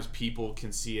sometimes people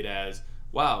can see it as,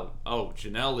 wow,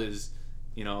 Janelle's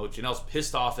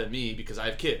pissed off at me because I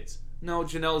have kids. No,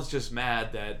 Janelle is just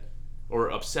mad or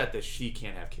upset that she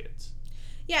can't have kids.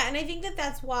 Yeah, and I think that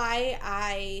that's why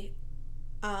I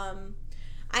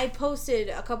posted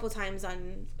a couple times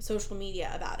on social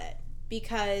media about it,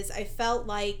 because I felt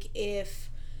like if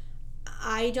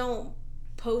I don't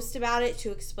post about it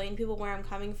to explain to people where I'm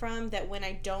coming from, that when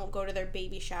I don't go to their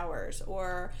baby showers,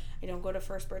 or I don't go to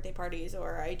first birthday parties,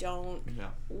 or I don't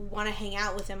want to hang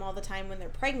out with them all the time when they're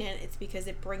pregnant, it's because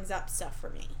it brings up stuff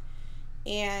for me.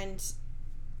 And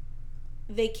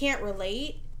they can't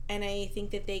relate, and I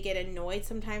think that they get annoyed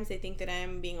sometimes. They think that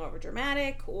I'm being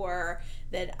overdramatic, or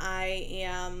that I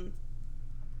am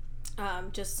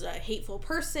just a hateful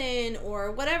person,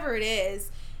 or whatever it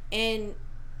is. And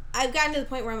I've gotten to the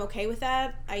point where I'm okay with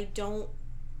that. I don't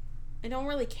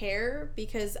really care,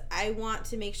 because I want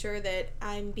to make sure that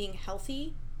I'm being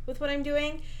healthy with what I'm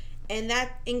doing. And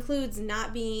that includes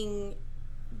not being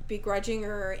begrudging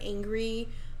or angry,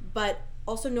 but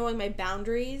also knowing my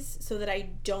boundaries so that I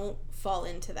don't fall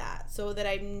into that, so that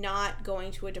I'm not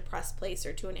going to a depressed place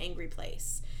or to an angry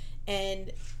place. And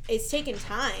it's taken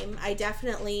time. I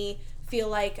definitely feel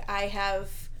like I have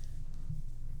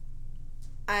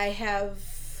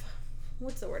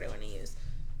what's the word I want to use?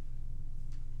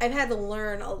 I've had to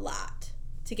learn a lot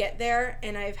to get there,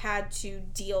 and I've had to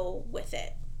deal with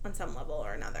it on some level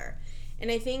or another.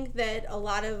 And I think that a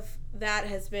lot of that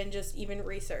has been just even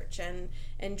research and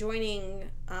joining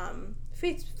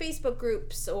Facebook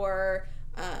groups, or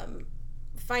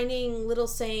finding little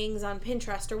sayings on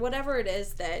Pinterest, or whatever it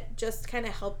is that just kind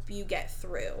of help you get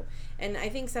through. And I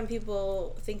think some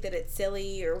people think that it's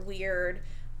silly or weird,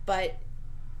 but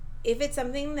if it's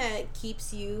something that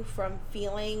keeps you from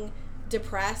feeling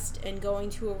depressed and going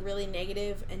to a really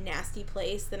negative and nasty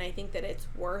place, then I think that it's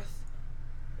worth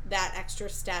that extra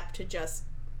step to just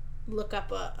look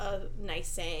up a nice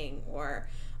saying, or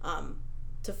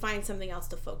to find something else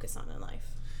to focus on in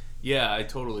life. Yeah, I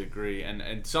totally agree.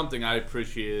 And something I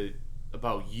appreciate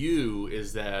about you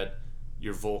is that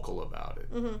you're vocal about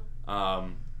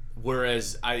it.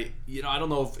 Whereas I don't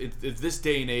know if this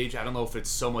day and age, I don't know if it's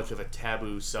so much of a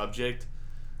taboo subject,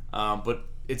 but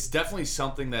it's definitely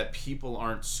something that people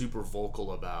aren't super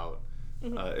vocal about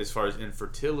as far as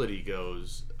infertility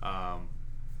goes.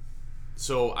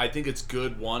 So I think it's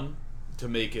good, one, to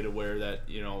make it aware that,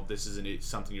 this isn't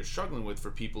something you're struggling with,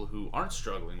 for people who aren't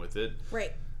struggling with it.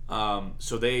 Right.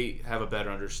 So they have a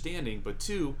better understanding. But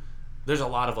two, there's a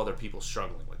lot of other people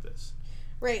struggling with this.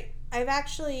 Right. I've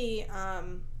actually,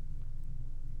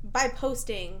 by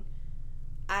posting,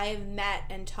 I've met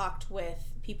and talked with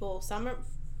people, some are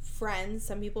friends,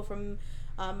 some people from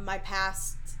my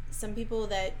past, some people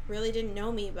that really didn't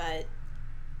know me, but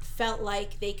felt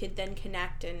like they could then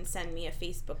connect and send me a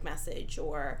Facebook message,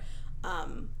 or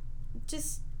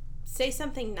just say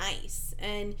something nice.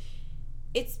 And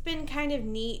it's been kind of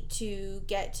neat to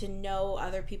get to know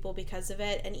other people because of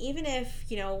it. And even if,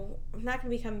 I'm not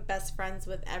going to become best friends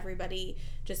with everybody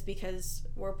just because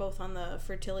we're both on the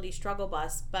fertility struggle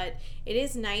bus, but it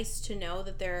is nice to know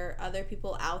that there are other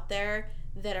people out there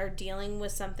that are dealing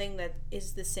with something that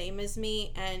is the same as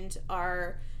me, and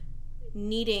are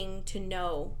needing to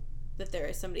know that there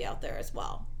is somebody out there as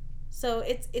well. So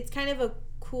it's kind of a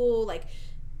cool, like,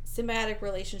 symbiotic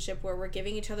relationship where we're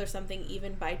giving each other something,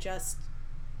 even by just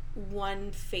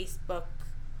one Facebook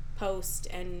post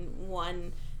and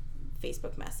one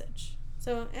Facebook message.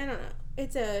 So I don't know,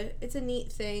 it's a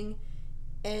neat thing,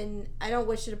 and I don't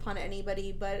wish it upon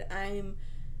anybody, but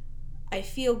I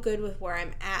feel good with where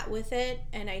I'm at with it,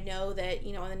 and I know that,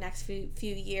 in the next few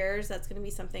years, that's going to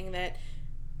be something that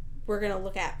we're going to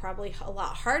look at probably a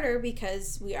lot harder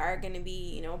because we are going to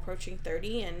be, you know, approaching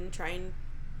 30 and trying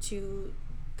to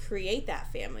create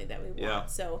that family that we want. Yeah.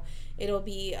 So it'll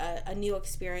be a new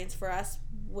experience for us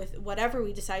with whatever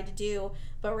we decide to do.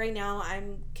 But right now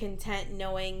I'm content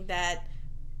knowing that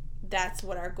that's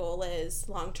what our goal is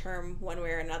long term, one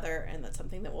way or another, and that's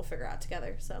something that we'll figure out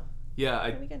together. So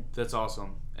yeah, that's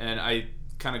awesome. And I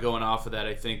kind of going off of that,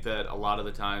 I think that a lot of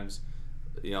the times,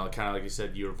 you know, kind of like you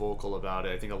said, you're vocal about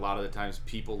it. I think a lot of the times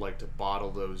people like to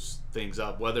bottle those things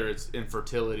up, whether it's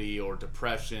infertility or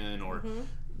depression or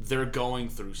they're going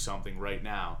through something right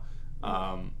now,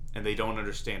 and they don't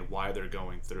understand why they're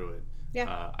going through it.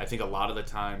 Yeah. I think a lot of the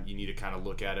time you need to kind of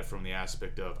look at it from the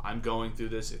aspect of, I'm going through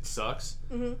this, it sucks,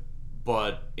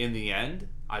 but in the end,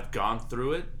 I've gone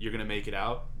through it. You're going to make it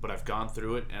out, but I've gone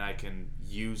through it, and I can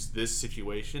use this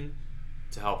situation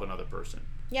to help another person.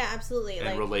 Yeah, absolutely. And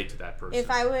like, relate to that person. If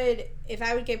I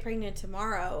would get pregnant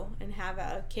tomorrow and have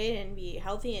a kid and be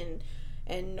healthy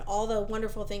and all the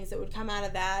wonderful things that would come out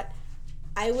of that,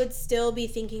 I would still be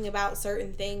thinking about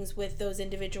certain things with those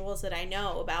individuals that I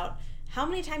know about. How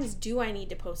many times do I need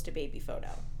to post a baby photo?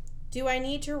 Do I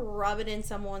need to rub it in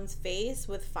someone's face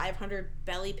with 500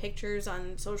 belly pictures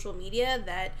on social media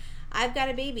that I've got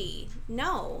a baby?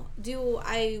 No. Do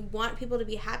I want people to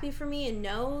be happy for me and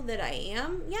know that I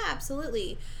am? Yeah,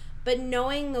 absolutely. But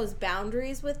knowing those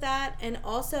boundaries with that, and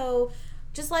also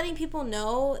just letting people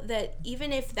know that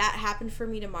even if that happened for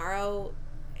me tomorrow,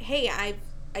 hey,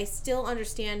 I still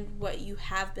understand what you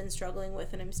have been struggling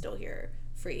with, and I'm still here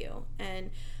for you.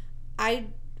 And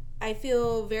I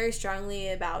feel very strongly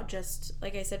about, just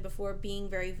like I said before, being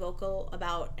very vocal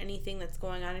about anything that's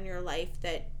going on in your life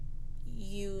that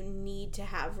you need to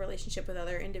have relationship with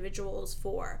other individuals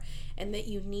for, and that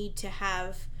you need to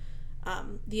have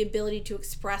the ability to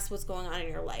express what's going on in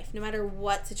your life, no matter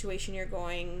what situation you're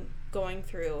going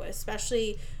through,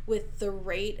 especially with the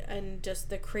rate and just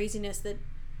the craziness that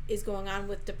is going on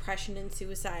with depression and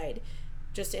suicide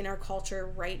just in our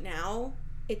culture right now.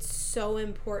 It's so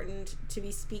important to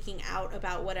be speaking out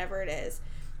about whatever it is.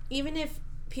 Even if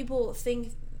people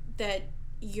think that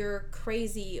you're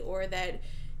crazy or that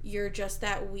you're just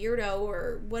that weirdo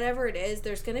or whatever it is,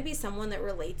 there's going to be someone that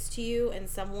relates to you and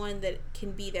someone that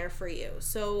can be there for you.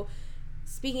 So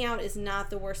speaking out is not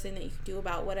the worst thing that you can do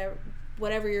about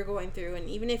whatever you're going through. And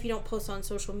even if you don't post on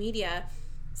social media,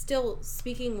 still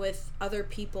speaking with other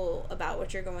people about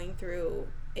what you're going through,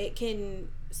 it can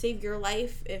save your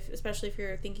life, especially if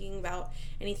you're thinking about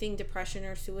anything depression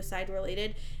or suicide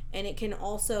related, and it can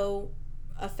also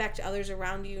affect others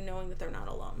around you knowing that they're not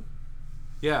alone.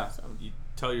 Yeah, so you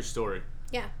tell your story.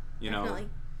 Yeah, you definitely. know,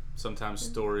 sometimes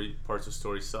parts of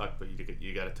stories suck, but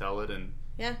you got to tell it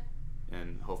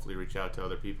and hopefully reach out to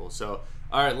other people. So,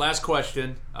 all right, last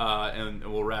question, and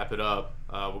we'll wrap it up.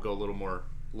 We'll go a little more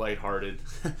lighthearted.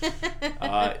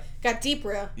 Got deep,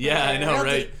 real. Yeah, I know,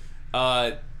 right?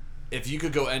 Deep. If you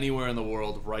could go anywhere in the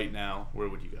world right now, where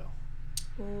would you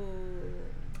go? Ooh.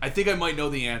 I think I might know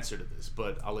the answer to this,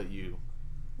 but I'll let you.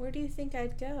 Where do you think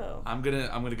I'd go? I'm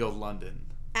gonna go London.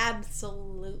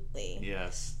 Absolutely.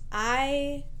 Yes.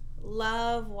 I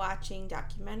love watching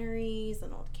documentaries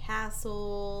and old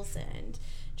castles and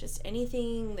just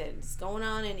anything that's going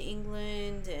on in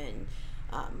England and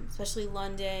especially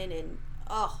London. And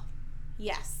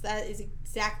yes, that is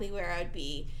exactly where I'd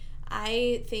be.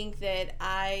 I think that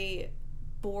I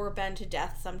bore Ben to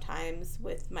death sometimes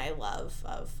with my love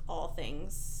of all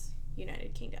things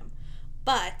United Kingdom.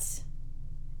 But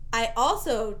I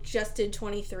also just did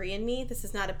 23andMe. This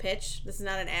is not a pitch. This is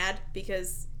not an ad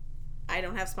because I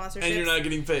don't have sponsorships. And you're not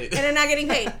getting paid. And I'm not getting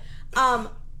paid.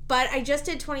 But I just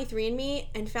did 23andMe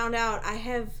and found out I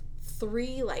have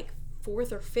 3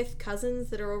 4th or 5th cousins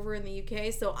that are over in the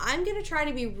UK. So I'm going to try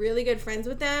to be really good friends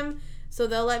with them so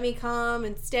they'll let me come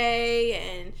and stay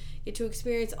and get to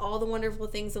experience all the wonderful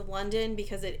things of London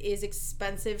because it is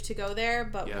expensive to go there.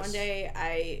 But yes. One day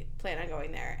I plan on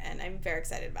going there and I'm very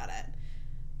excited about it.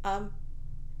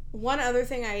 One other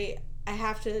thing I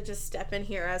have to just step in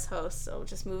here as host, so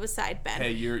just move aside, Ben.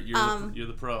 Hey, you're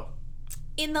the pro.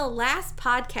 In the last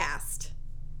podcast,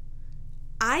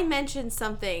 I mentioned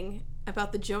something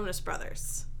about the Jonas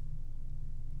Brothers.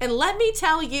 And let me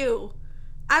tell you,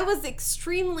 I was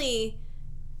extremely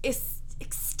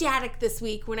ecstatic this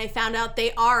week when I found out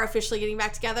they are officially getting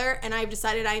back together, and I've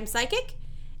decided I am psychic.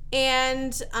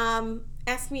 And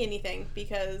ask me anything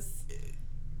because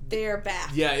they're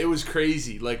back. Yeah, it was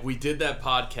crazy. Like, we did that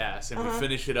podcast and we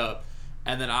finished it up,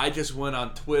 and then I just went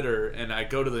on Twitter and I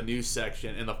go to the news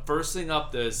section, and the first thing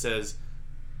up there says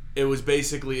it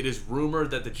is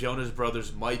rumored that the Jonas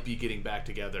Brothers might be getting back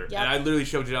together. Yep. And I literally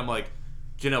showed you, I'm like,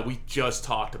 Janelle, we just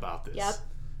talked about this. Yep.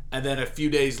 And then a few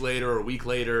days later or a week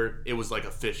later, it was like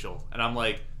official. And I'm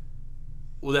like,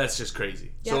 well, that's just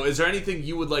crazy. Yep. So is there anything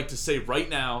you would like to say right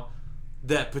now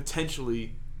that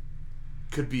potentially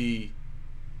could be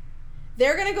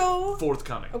They're going to go...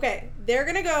 forthcoming? Okay. They're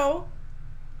going to go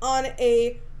on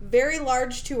a very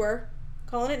large tour,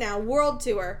 calling it now, world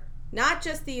tour, not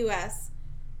just the U.S.,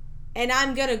 and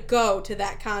I'm going to go to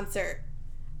that concert.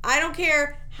 I don't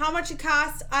care how much it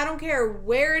costs. I don't care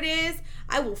where it is.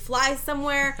 I will fly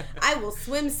somewhere. I will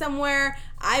swim somewhere.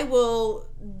 I will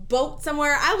boat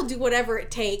somewhere. I will do whatever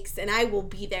it takes, and I will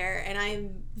be there. And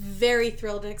I'm very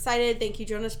thrilled and excited. Thank you,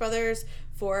 Jonas Brothers,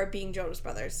 for being Jonas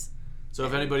Brothers. So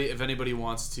if anybody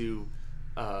wants to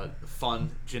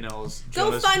fund Janelle's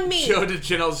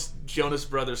Janelle's Jonas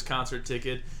Brothers concert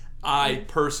ticket, I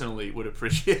personally would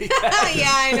appreciate that.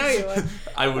 Yeah, I know you would.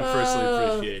 I would personally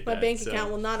appreciate that. My bank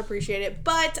account will not appreciate it,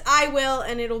 but I will,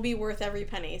 and it'll be worth every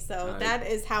penny. So that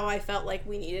is how I felt like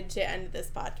we needed to end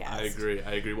this podcast.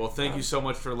 I agree. Well, thank you so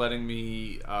much for letting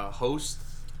me host.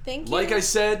 Thank you. Like I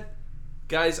said,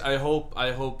 guys, I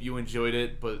hope you enjoyed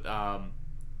it. But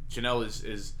Janelle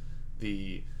is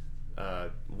the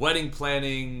wedding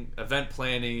planning, event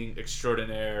planning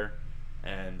extraordinaire,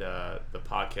 and the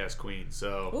podcast queen.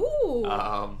 So, ooh,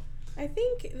 I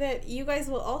think that you guys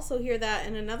will also hear that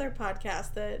in another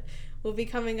podcast that will be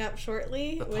coming up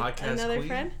shortly with another queen?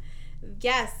 Friend.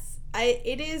 Yes,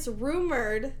 it is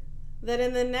rumored that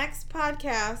in the next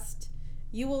podcast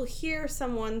you will hear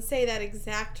someone say that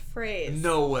exact phrase.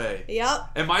 No way.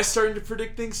 Yep. Am I starting to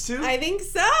predict things too? I think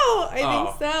so. I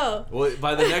think so. Well,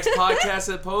 by the next podcast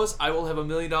that posts, I will have $1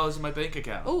 million in my bank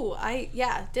account. Ooh,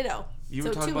 ditto. You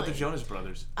were talking about the Jonas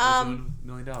Brothers. $1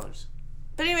 million.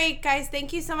 But anyway, guys,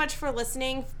 thank you so much for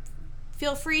listening.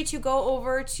 Feel free to go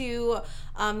over to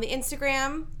the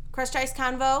Instagram, Crushed Ice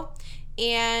Convo,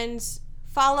 and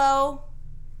follow,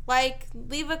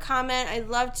 leave a comment. I'd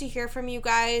love to hear from you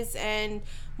guys and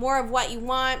more of what you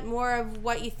want, more of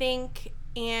what you think.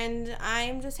 And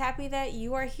I'm just happy that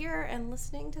you are here and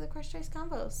listening to the Crushed Ice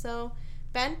Convo. So,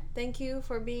 Ben, thank you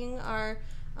for being our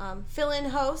fill-in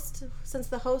host, since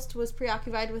the host was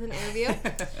preoccupied with an interview.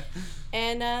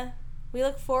 And we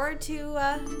look forward to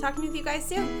talking with you guys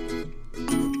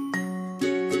soon.